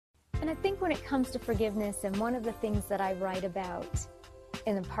And I think when it comes to forgiveness, and one of the things that I write about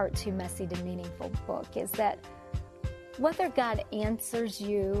in the Part 2 Messy to Meaningful book is that whether God answers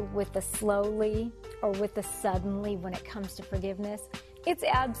you with the slowly or with the suddenly when it comes to forgiveness, it's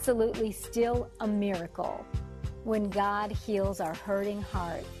absolutely still a miracle when God heals our hurting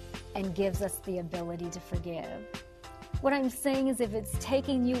heart and gives us the ability to forgive. What I'm saying is if it's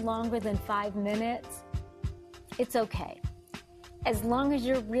taking you longer than 5 minutes, it's okay. As long as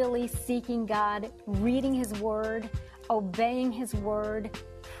you're really seeking God, reading His Word, obeying His Word,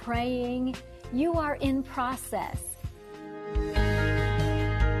 praying, you are in process.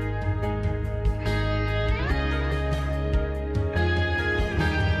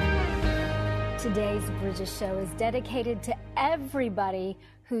 Today's Bridges Show is dedicated to everybody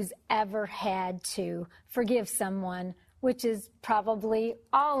who's ever had to forgive someone, which is probably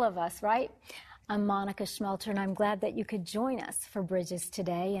all of us, right? I'm Monica Schmelter, and I'm glad that you could join us for Bridges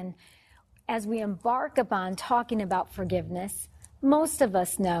today. And as we embark upon talking about forgiveness, most of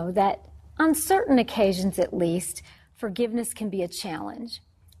us know that on certain occasions at least, forgiveness can be a challenge.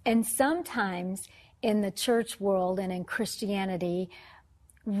 And sometimes in the church world and in Christianity,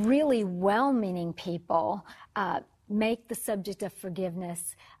 really well-meaning people make the subject of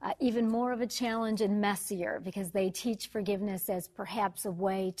forgiveness even more of a challenge and messier because they teach forgiveness as perhaps a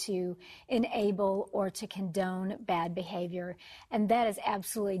way to enable or to condone bad behavior. And that is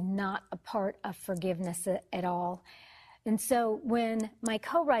absolutely not a part of forgiveness at all. And so when my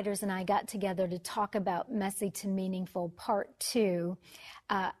co-writers and I got together to talk about Messy to Meaningful Part 2,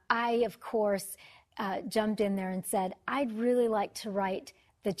 I, of course, jumped in there and said, I'd really like to write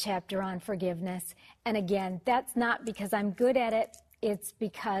the chapter on forgiveness. And again, that's not because I'm good at it. It's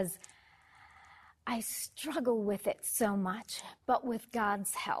because I struggle with it so much, but with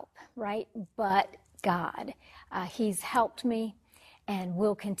God's help, right? But God, He's helped me and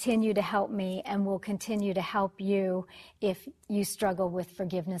will continue to help me and will continue to help you if you struggle with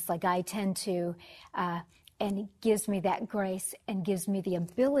forgiveness like I tend to. And He gives me that grace and gives me the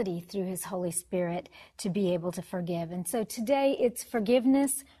ability through His Holy Spirit to be able to forgive. And so today it's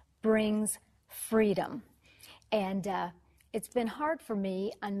forgiveness brings freedom. And it's been hard for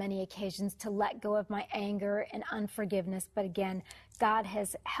me on many occasions to let go of my anger and unforgiveness. But again, God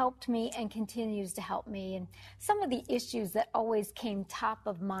has helped me and continues to help me. And some of the issues that always came top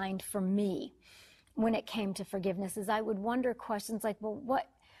of mind for me when it came to forgiveness is I would wonder questions like, well,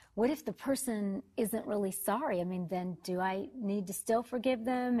 what if the person isn't really sorry? I mean, then do I need to still forgive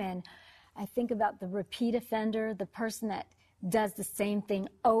them? And I think about the repeat offender, the person that does the same thing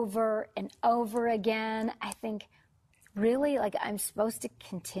over and over again. I think, really, like I'm supposed to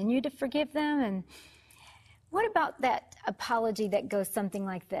continue to forgive them? And what about that apology that goes something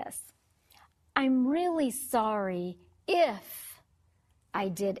like this? I'm really sorry if I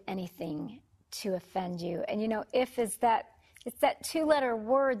did anything to offend you. And you know, if is that, it's that 2-letter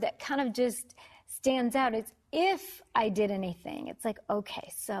word that kind of just stands out. It's if I did anything. It's like,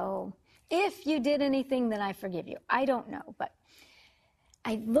 okay, so if you did anything, then I forgive you. I don't know, but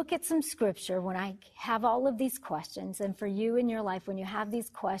I look at some scripture when I have all of these questions, and for you in your life, when you have these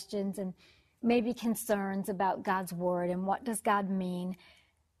questions and maybe concerns about God's word and what does God mean,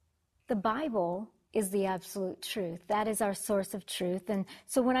 the Bible is the absolute truth. That is our source of truth. And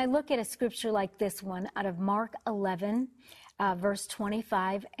so when I look at a scripture like this one out of Mark 11, verse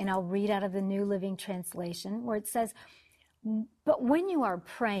 25, and I'll read out of the New Living Translation, where it says, but when you are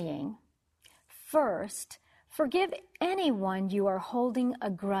praying, first, forgive anyone you are holding a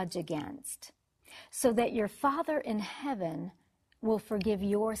grudge against, so that your Father in heaven will forgive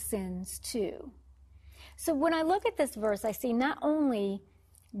your sins too. So when I look at this verse, I see not only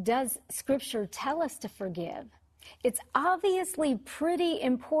does Scripture tell us to forgive, it's obviously pretty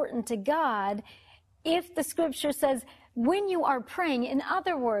important to God if the Scripture says, when you are praying, in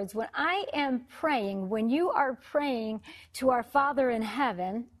other words, when I am praying, when you are praying to our Father in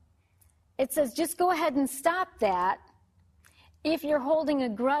heaven, it says just go ahead and stop that if you're holding a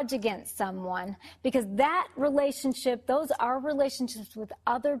grudge against someone, because that relationship, those are relationships with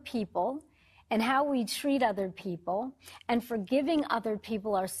other people and how we treat other people and forgiving other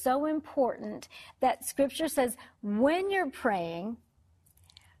people are so important that Scripture says when you're praying,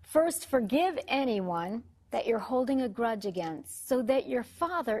 first forgive anyone that you're holding a grudge against, so that your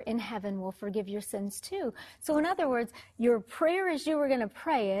Father in heaven will forgive your sins too. So in other words, your prayer as you were going to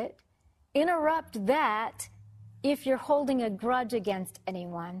pray it, interrupt that if you're holding a grudge against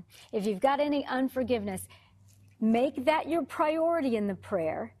anyone. If you've got any unforgiveness, make that your priority in the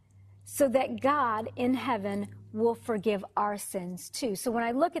prayer so that God in heaven will forgive our sins too. So when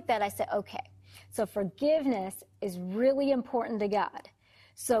I look at that, I say, okay, so forgiveness is really important to God.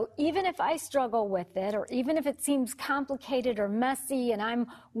 So even if I struggle with it, or even if it seems complicated or messy, and I'm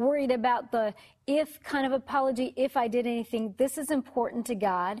worried about the if kind of apology, if I did anything, this is important to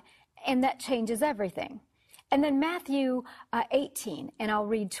God, and that changes everything. And then Matthew 18, and I'll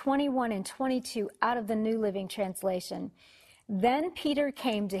read 21 and 22 out of the New Living Translation. Then Peter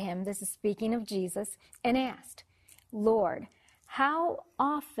came to him, this is speaking of Jesus, and asked, Lord, how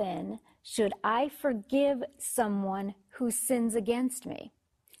often should I forgive someone who sins against me?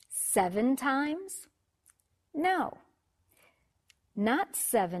 7 times? No, not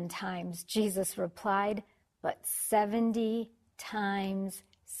 7 times, Jesus replied, but 70 times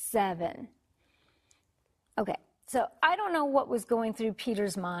 7. Okay, so I don't know what was going through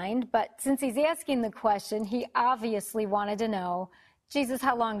Peter's mind, but since he's asking the question, he obviously wanted to know, Jesus,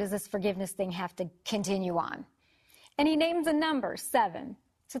 how long does this forgiveness thing have to continue on? And he names a number, 7.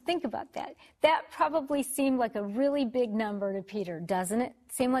 So think about that. That probably seemed like a really big number to Peter, doesn't it?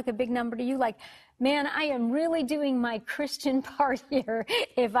 Seem like a big number to you? Like, man, I am really doing my Christian part here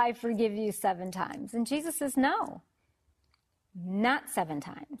if I forgive you 7 times. And Jesus says, no, not 7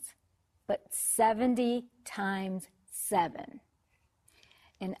 times, but 70 times 7.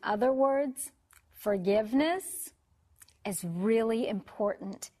 In other words, forgiveness is really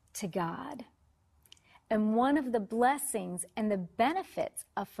important to God. And one of the blessings and the benefits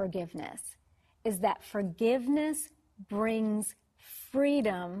of forgiveness is that forgiveness brings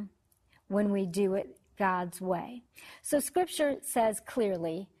freedom when we do it God's way. So Scripture says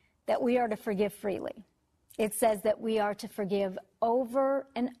clearly that we are to forgive freely. It says that we are to forgive over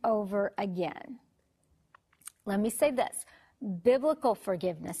and over again. Let me say this. Biblical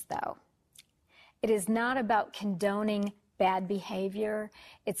forgiveness, though, it is not about condoning bad behavior.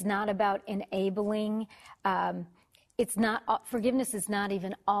 It's not about enabling. Forgiveness is not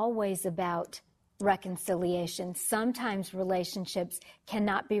even always about reconciliation. Sometimes relationships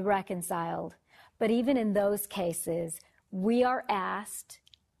cannot be reconciled. But even in those cases, we are asked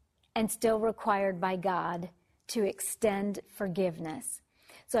and still required by God to extend forgiveness.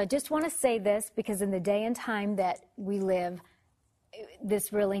 So I just want to say this because in the day and time that we live,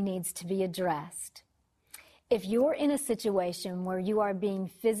 this really needs to be addressed. If you're in a situation where you are being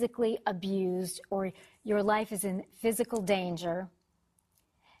physically abused or your life is in physical danger,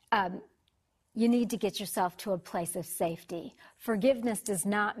 you need to get yourself to a place of safety. Forgiveness does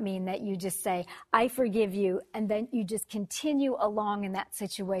not mean that you just say, I forgive you, and then you just continue along in that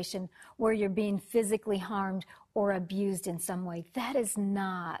situation where you're being physically harmed or abused in some way. That is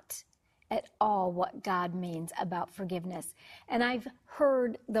not at all what God means about forgiveness. And I've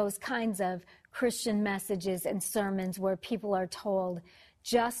heard those kinds of Christian messages and sermons where people are told,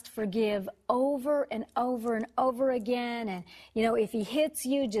 just forgive over and over and over again. And, if he hits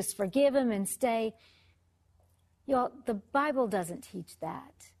you, just forgive him and stay. The Bible doesn't teach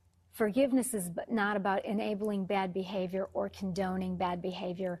that. Forgiveness is not about enabling bad behavior or condoning bad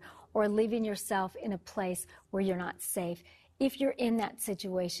behavior or leaving yourself in a place where you're not safe. If you're in that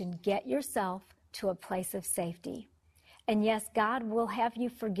situation, get yourself to a place of safety. And yes, God will have you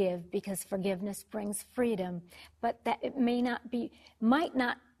forgive because forgiveness brings freedom, but that it might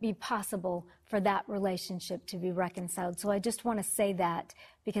not be possible for that relationship to be reconciled. So I just want to say that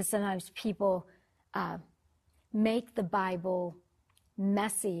because sometimes people make the Bible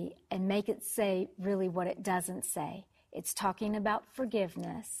messy and make it say really what it doesn't say. It's talking about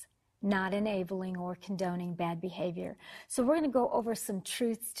forgiveness, not enabling or condoning bad behavior. So we're going to go over some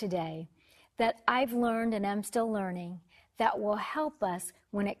truths today that I've learned and I'm still learning that will help us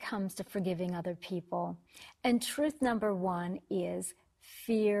when it comes to forgiving other people. And truth number 1 is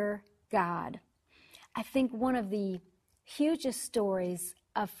fear God. I think one of the hugest stories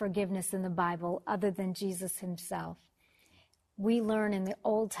of forgiveness in the Bible, other than Jesus himself, we learn in the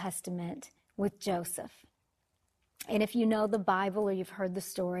Old Testament with Joseph. And if you know the Bible or you've heard the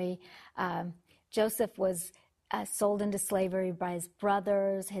story, Joseph was sold into slavery by his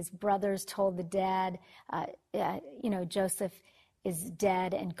brothers. His brothers told the dad, Joseph is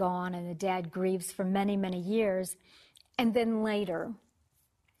dead and gone, and the dad grieves for many, many years. And then later,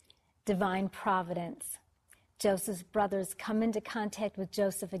 divine providence, Joseph's brothers come into contact with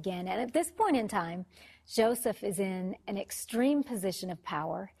Joseph again. And at this point in time, Joseph is in an extreme position of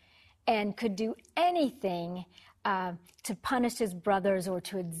power and could do anything to punish his brothers or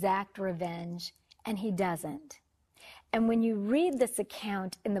to exact revenge, and he doesn't. And when you read this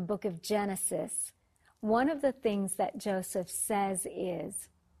account in the book of Genesis, one of the things that Joseph says is,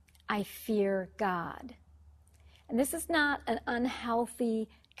 I fear God. And this is not an unhealthy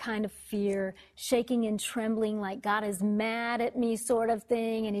kind of fear, shaking and trembling like God is mad at me sort of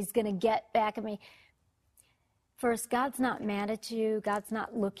thing and he's going to get back at me. First, God's not mad at you. God's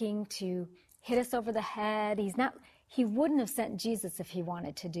not looking to hit us over the head. He wouldn't have sent Jesus if he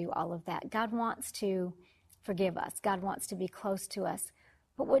wanted to do all of that. God wants to forgive us. God wants to be close to us.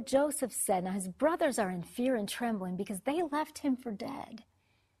 But what Joseph said, now his brothers are in fear and trembling because they left him for dead.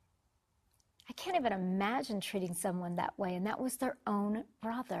 I can't even imagine treating someone that way, and that was their own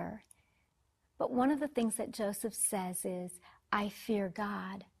brother. But one of the things that Joseph says is, I fear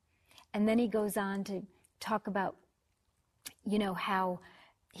God. And then he goes on to talk about, how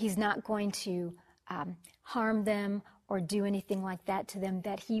he's not going to harm them or do anything like that to them,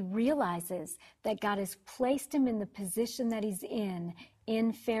 that he realizes that God has placed him in the position that he's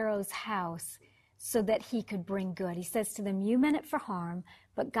in Pharaoh's house, so that he could bring good. He says to them, you meant it for harm,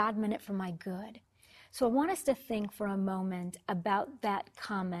 but God meant it for my good. So I want us to think for a moment about that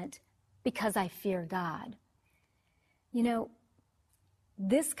comment, because I fear God.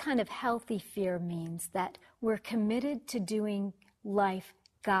 This kind of healthy fear means that we're committed to doing life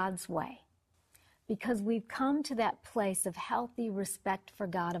God's way, because we've come to that place of healthy respect for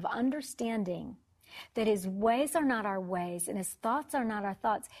God, of understanding that his ways are not our ways and his thoughts are not our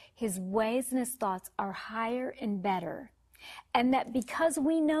thoughts. His ways and his thoughts are higher and better. And that because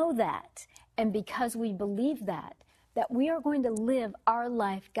we know that, and because we believe that we are going to live our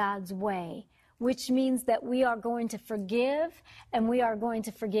life God's way, which means that we are going to forgive, and we are going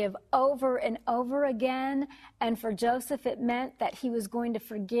to forgive over and over again. And for Joseph, it meant that he was going to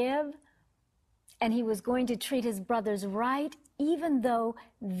forgive, and he was going to treat his brothers right, even though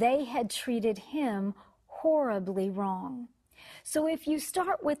they had treated him horribly wrong. So if you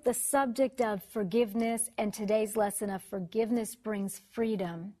start with the subject of forgiveness, and today's lesson of forgiveness brings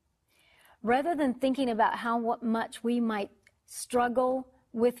freedom, rather than thinking about how much we might struggle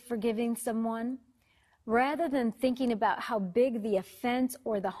with forgiving someone, rather than thinking about how big the offense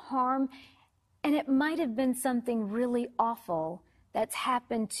or the harm, and it might have been something really awful that's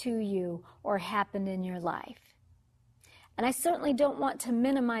happened to you or happened in your life. And I certainly don't want to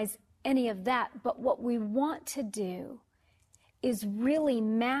minimize any of that, but what we want to do is really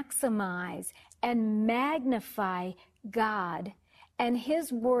maximize and magnify God and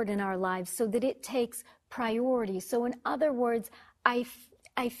his word in our lives so that it takes priority. So in other words, I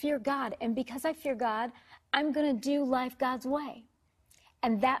fear God, and because I fear God, I'm going to do life God's way.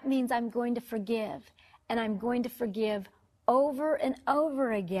 And that means I'm going to forgive, and I'm going to forgive over and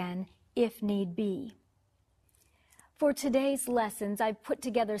over again if need be. For today's lessons, I've put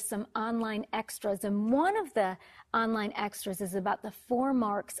together some online extras, and one of the online extras is about the 4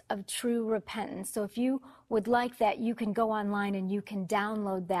 marks of true repentance. So if you would like that, you can go online and you can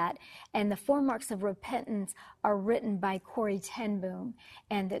download that. And the 4 marks of repentance are written by Corrie ten Boom,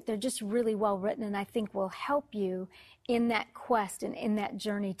 and that they're just really well written, and I think will help you in that quest and in that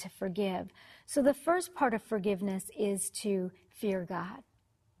journey to forgive. So the first part of forgiveness is to fear God.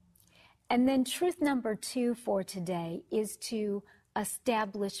 And then truth number 2 for today is to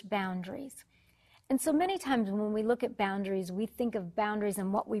establish boundaries. And so many times when we look at boundaries, we think of boundaries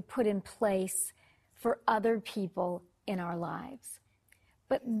and what we put in place for other people in our lives.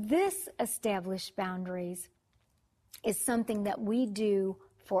 But this established boundaries is something that we do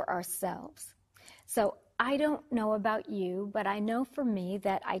for ourselves. So I don't know about you, but I know for me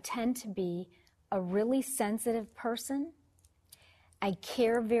that I tend to be a really sensitive person. I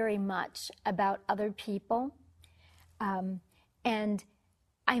care very much about other people, and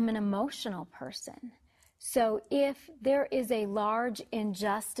I'm an emotional person. So if there is a large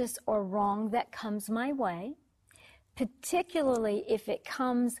injustice or wrong that comes my way, particularly if it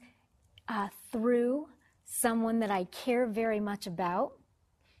comes through someone that I care very much about,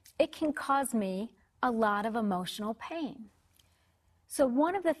 it can cause me a lot of emotional pain. So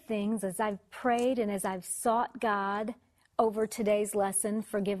one of the things, as I've prayed and as I've sought God over today's lesson,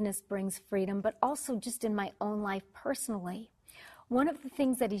 forgiveness brings freedom, but also just in my own life personally, one of the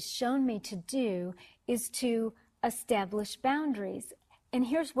things that he's shown me to do is to establish boundaries. And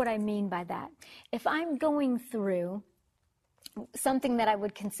here's what I mean by that. If I'm going through something that I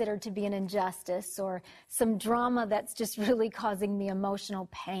would consider to be an injustice or some drama that's just really causing me emotional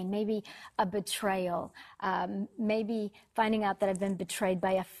pain, maybe a betrayal, maybe finding out that I've been betrayed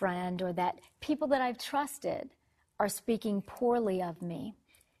by a friend, or that people that I've trusted are speaking poorly of me.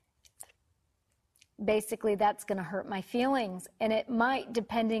 Basically, that's going to hurt my feelings, and it might,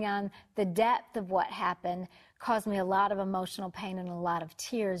 depending on the depth of what happened, cause me a lot of emotional pain and a lot of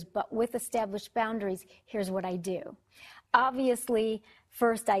tears. But with established boundaries, here's what I do. Obviously,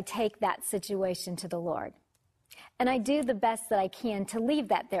 first I take that situation to the Lord, and I do the best that I can to leave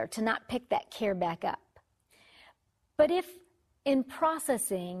that there, to not pick that care back up. But if in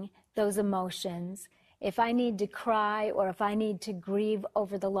processing those emotions, if I need to cry, or if I need to grieve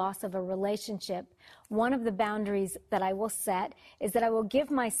over the loss of a relationship, one of the boundaries that I will set is that I will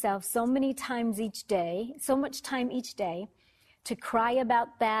give myself so much time each day, to cry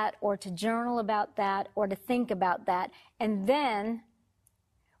about that, or to journal about that, or to think about that. And then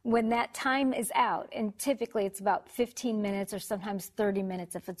when that time is out, and typically it's about 15 minutes or sometimes 30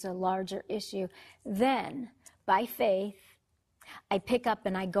 minutes if it's a larger issue, then by faith, I pick up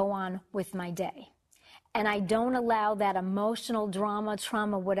and I go on with my day. And I don't allow that emotional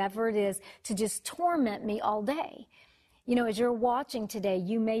trauma, whatever it is, to just torment me all day. You know, as you're watching today,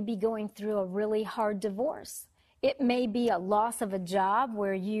 you may be going through a really hard divorce. It may be a loss of a job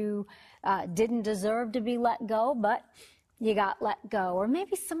where you didn't deserve to be let go, but you got let go. Or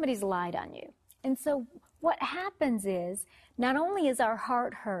maybe somebody's lied on you. And so what happens is, not only is our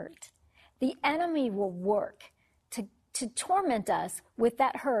heart hurt, the enemy will work to torment us with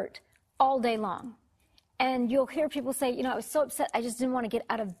that hurt all day long. And you'll hear people say, you know, I was so upset, I just didn't want to get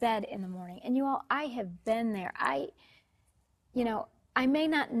out of bed in the morning. And you all, I have been there. I may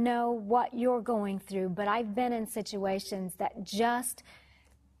not know what you're going through, but I've been in situations that just,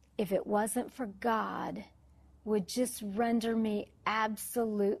 if it wasn't for God, would just render me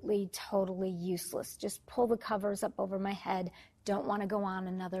absolutely, totally useless. Just pull the covers up over my head. Don't want to go on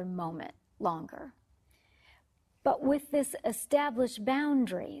another moment longer. But with this established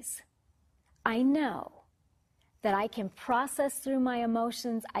boundaries, I know that I can process through my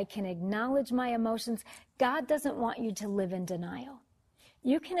emotions. I can acknowledge my emotions. God doesn't want you to live in denial.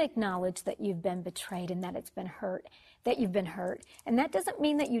 You can acknowledge that you've been betrayed and that it's been hurt, that you've been hurt. And that doesn't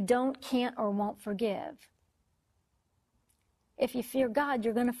mean that you can't, or won't forgive. If you fear God,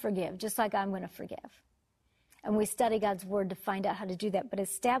 you're going to forgive, just like I'm going to forgive. And we study God's word to find out how to do that. But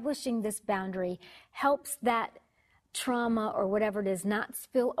establishing this boundary helps that trauma or whatever it is not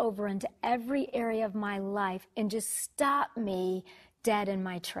spill over into every area of my life and just stop me dead in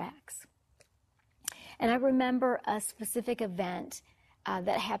my tracks. And I remember a specific event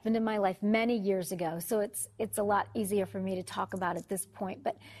that happened in my life many years ago, so it's a lot easier for me to talk about at this point.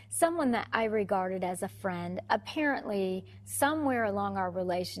 But someone that I regarded as a friend, apparently somewhere along our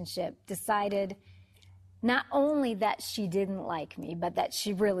relationship, decided not only that she didn't like me, but that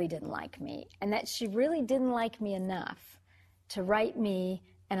she really didn't like me, and that she really didn't like me enough to write me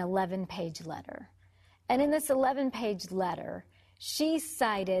an 11-page letter. And in this 11-page letter, she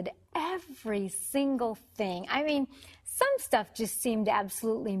cited every single thing. I mean, some stuff just seemed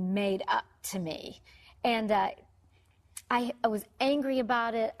absolutely made up to me. And I was angry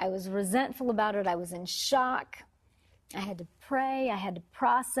about it. I was resentful about it. I was in shock. I had to pray. I had to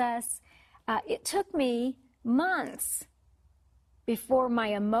process. It took me months before my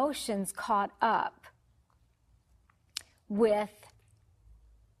emotions caught up with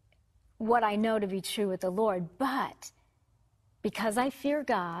what I know to be true with the Lord. But because I fear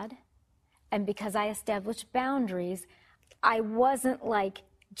God and because I established boundaries, I wasn't like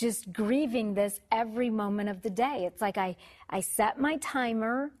just grieving this every moment of the day. It's like I set my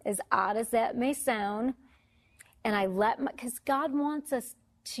timer, as odd as that may sound, and I because God wants us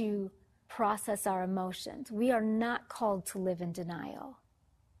to process our emotions. We are not called to live in denial.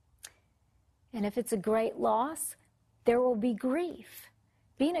 And if it's a great loss, there will be grief.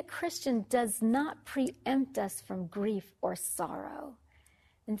 Being a Christian does not preempt us from grief or sorrow.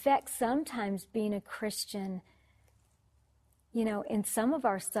 In fact, sometimes being a Christian, you know, in some of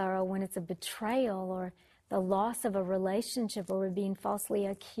our sorrow, when it's a betrayal or the loss of a relationship or we're being falsely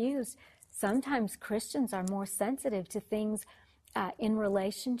accused, sometimes Christians are more sensitive to things in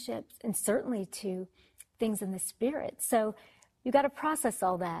relationships, and certainly to things in the spirit. So you've got to process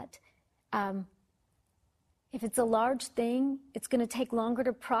all that. If it's a large thing, it's going to take longer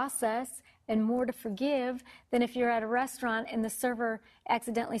to process and more to forgive than if you're at a restaurant and the server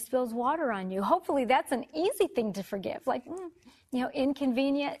accidentally spills water on you. Hopefully that's an easy thing to forgive. Like,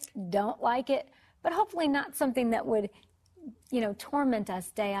 inconvenient, don't like it, but hopefully not something that would, torment us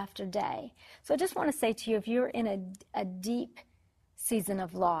day after day. So I just want to say to you, if you're in a deep season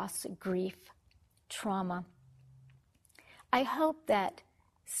of loss, grief, trauma, I hope that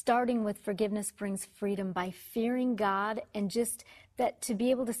starting with forgiveness brings freedom by fearing God, and just that to be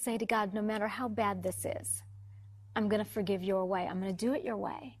able to say to God, no matter how bad this is, I'm going to forgive your way. I'm going to do it your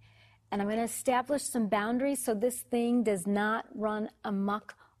way. And I'm going to establish some boundaries so this thing does not run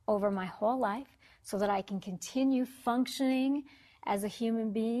amok over my whole life, so that I can continue functioning as a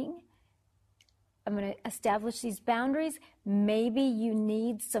human being. I'm going to establish these boundaries. Maybe you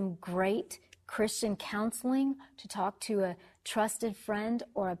need some great Christian counseling to talk to a trusted friend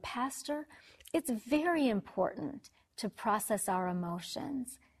or a pastor. It's very important to process our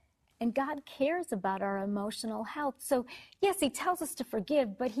emotions And God cares about our emotional health. So yes, he tells us to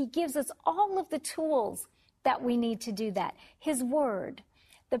forgive, but he gives us all of the tools that we need to do that. His word,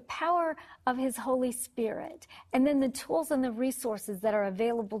 the power of his Holy Spirit, and then the tools and the resources that are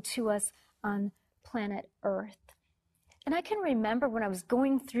available to us on planet Earth. And I can remember when I was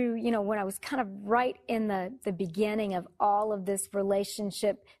going through, when I was kind of right in the beginning of all of this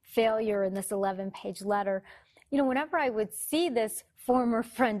relationship failure in this 11-page letter, whenever I would see this former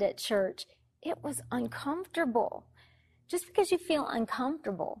friend at church, it was uncomfortable. Just because you feel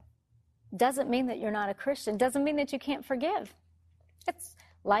uncomfortable doesn't mean that you're not a Christian, doesn't mean that you can't forgive. It's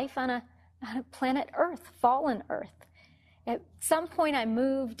life on a planet Earth, fallen Earth. At some point, I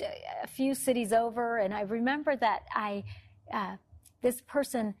moved a few cities over, and I remember that this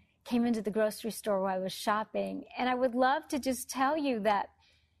person came into the grocery store while I was shopping, and I would love to just tell you that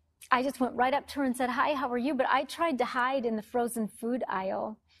I just went right up to her and said, "Hi, how are you?" But I tried to hide in the frozen food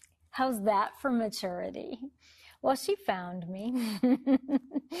aisle. How's that for maturity? Well, she found me,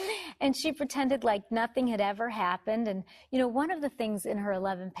 and she pretended like nothing had ever happened. And, one of the things in her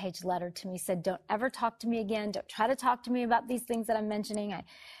 11-page letter to me said, "Don't ever talk to me again. Don't try to talk to me about these things that I'm mentioning."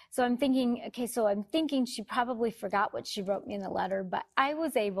 So I'm thinking she probably forgot what she wrote me in the letter, but I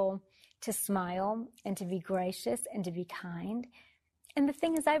was able to smile and to be gracious and to be kind. And the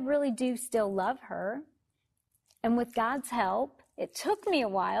thing is, I really do still love her. And with God's help, it took me a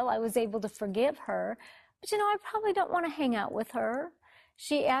while. I was able to forgive her. But, I probably don't want to hang out with her.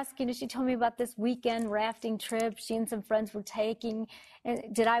 She asked, she told me about this weekend rafting trip she and some friends were taking.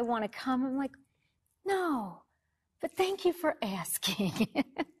 And did I want to come? I'm like, no, but thank you for asking.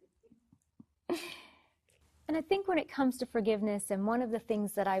 And I think when it comes to forgiveness, and one of the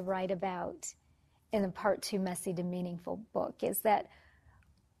things that I write about in the Part 2 Messy to Meaningful book is that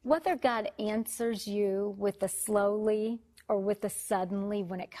whether God answers you with the slowly or with the suddenly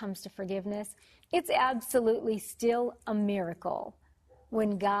when it comes to forgiveness, it's absolutely still a miracle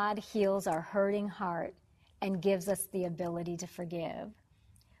when God heals our hurting heart and gives us the ability to forgive.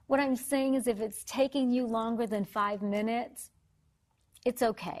 What I'm saying is if it's taking you longer than 5 minutes, it's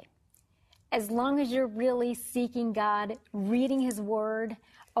okay. As long as you're really seeking God, reading his word,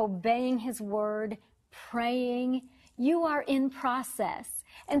 obeying his word, praying, you are in process.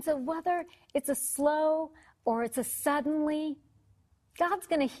 And so whether it's a slow or it's a suddenly, God's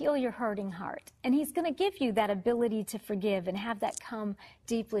going to heal your hurting heart. And he's going to give you that ability to forgive and have that come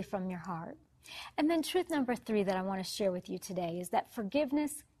deeply from your heart. And then truth number 3 that I want to share with you today is that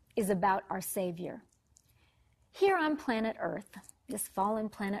forgiveness is about our Savior. Here on planet Earth, this fallen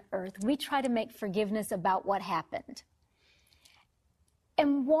planet Earth, we try to make forgiveness about what happened.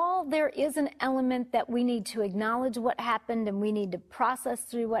 And while there is an element that we need to acknowledge what happened and we need to process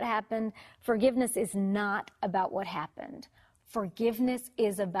through what happened, forgiveness is not about what happened. Forgiveness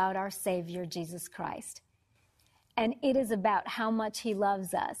is about our Savior, Jesus Christ. And it is about how much he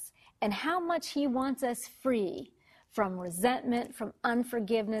loves us and how much he wants us free from resentment, from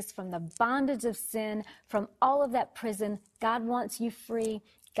unforgiveness, from the bondage of sin, from all of that prison. God wants you free.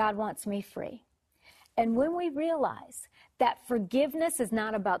 God wants me free. And when we realize that forgiveness is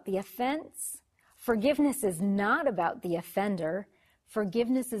not about the offense, forgiveness is not about the offender,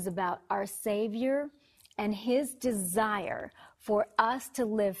 forgiveness is about our Savior and his desire for us to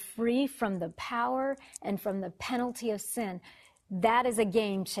live free from the power and from the penalty of sin. That is a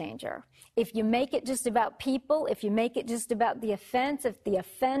game changer. If you make it just about people, if you make it just about the offense, if the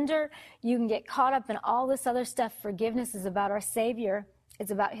offender, you can get caught up in all this other stuff. Forgiveness is about our Savior.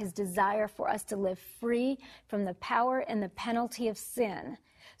 It's about his desire for us to live free from the power and the penalty of sin.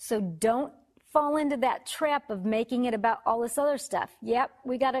 So don't fall into that trap of making it about all this other stuff. Yep,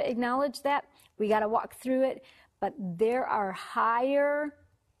 we got to acknowledge that. We got to walk through it. But there are higher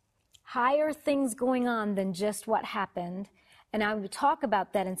things going on than just what happened. And I will talk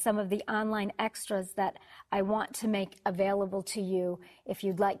about that in some of the online extras that I want to make available to you if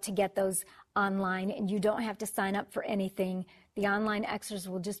you'd like to get those online. And you don't have to sign up for anything. The online extras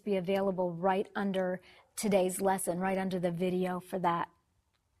will just be available right under today's lesson, right under the video for that.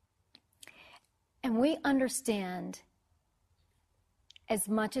 And we understand as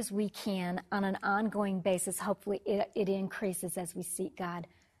much as we can on an ongoing basis, hopefully it increases as we seek God,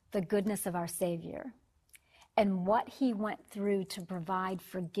 the goodness of our Savior and what he went through to provide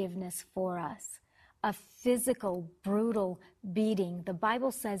forgiveness for us. A physical, brutal beating. The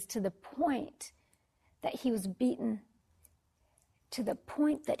Bible says to the point that he was beaten, to the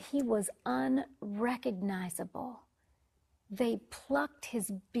point that he was unrecognizable. They plucked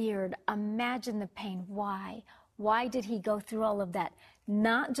his beard. Imagine the pain. Why? Why did he go through all of that?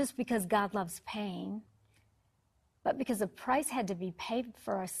 Not just because God loves pain, but because a price had to be paid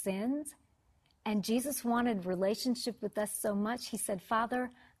for our sins, and Jesus wanted relationship with us so much, he said,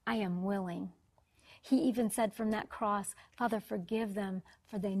 Father, I am willing. He even said from that cross, Father, forgive them,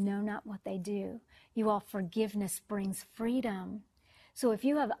 for they know not what they do. You all, forgiveness brings freedom. So if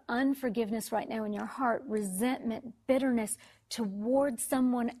you have unforgiveness right now in your heart, resentment, bitterness towards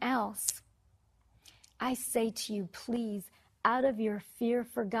someone else, I say to you, please, out of your fear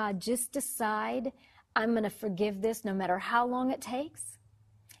for God, just decide, I'm going to forgive this no matter how long it takes.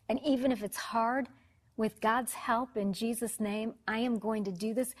 And even if it's hard, with God's help in Jesus' name, I am going to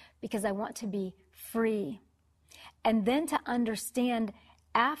do this because I want to be free. And then to understand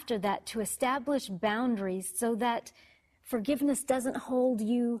after that, to establish boundaries so that forgiveness doesn't hold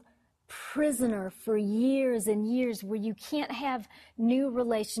you prisoner for years and years, where you can't have new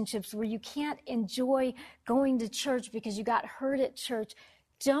relationships, where you can't enjoy going to church because you got hurt at church.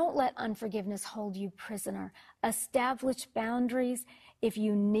 Don't let unforgiveness hold you prisoner. Establish boundaries. If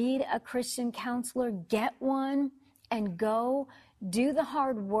you need a Christian counselor, get one and go do the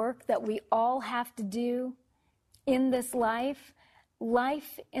hard work that we all have to do in this life.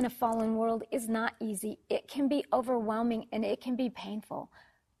 Life in a fallen world is not easy. It can be overwhelming and it can be painful.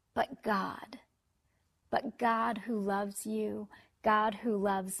 But God who loves you, God who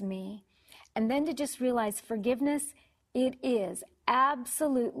loves me. And then to just realize forgiveness, it is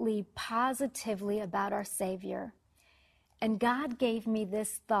absolutely, positively about our Savior. And God gave me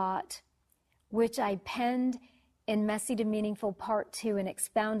this thought, which I penned in Messy to Meaningful Part 2 and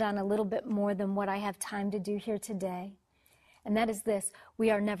expound on a little bit more than what I have time to do here today. And that is this: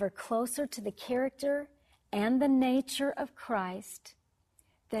 we are never closer to the character and the nature of Christ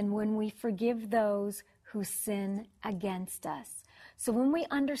than when we forgive those who sin against us. So when we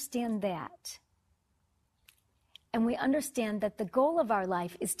understand that, and we understand that the goal of our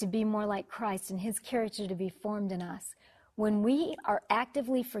life is to be more like Christ and his character to be formed in us, when we are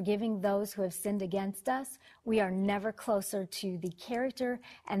actively forgiving those who have sinned against us, we are never closer to the character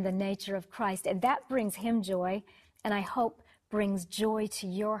and the nature of Christ. And that brings him joy, and I hope brings joy to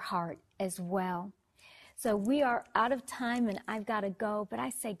your heart as well. So we are out of time, and I've got to go, but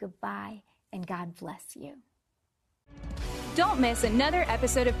I say goodbye, and God bless you. Don't miss another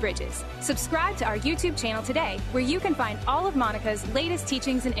episode of Bridges. Subscribe to our YouTube channel today, where you can find all of Monica's latest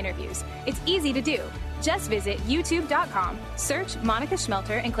teachings and interviews. It's easy to do. Just visit youtube.com, search Monica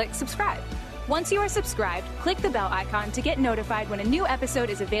Schmelter, and click subscribe. Once you are subscribed, click the bell icon to get notified when a new episode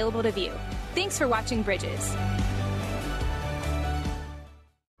is available to view. Thanks for watching Bridges.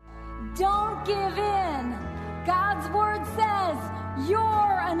 Don't give in. God's word says you're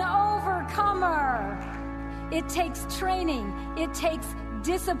an overcomer. It takes training. It takes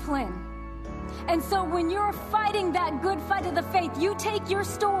discipline. And so when you're fighting that good fight of the faith, you take your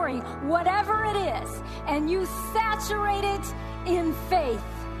story, whatever it is, and you saturate it in faith,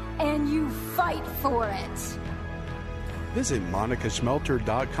 and you fight for it. Visit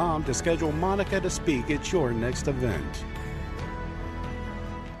monicaschmelter.com to schedule Monica to speak at your next event.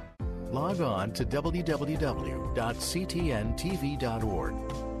 Log on to www.ctntv.org,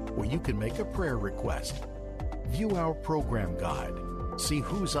 where you can make a prayer request, view our program guide, see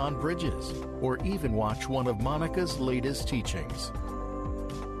who's on Bridges, or even watch one of Monica's latest teachings.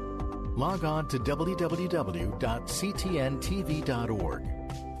 Log on to www.ctntv.org.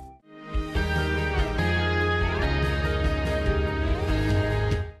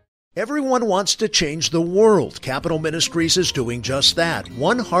 Everyone wants to change the world. Capital Ministries is doing just that,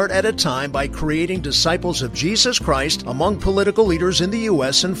 one heart at a time, by creating disciples of Jesus Christ among political leaders in the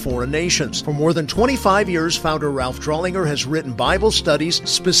U.S. and foreign nations. For more than 25 years, founder Ralph Drollinger has written Bible studies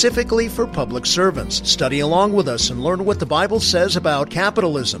specifically for public servants. Study along with us and learn what the Bible says about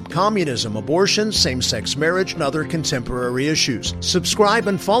capitalism, communism, abortion, same-sex marriage, and other contemporary issues. Subscribe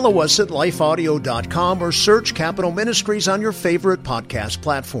and follow us at lifeaudio.com or search Capital Ministries on your favorite podcast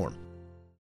platform.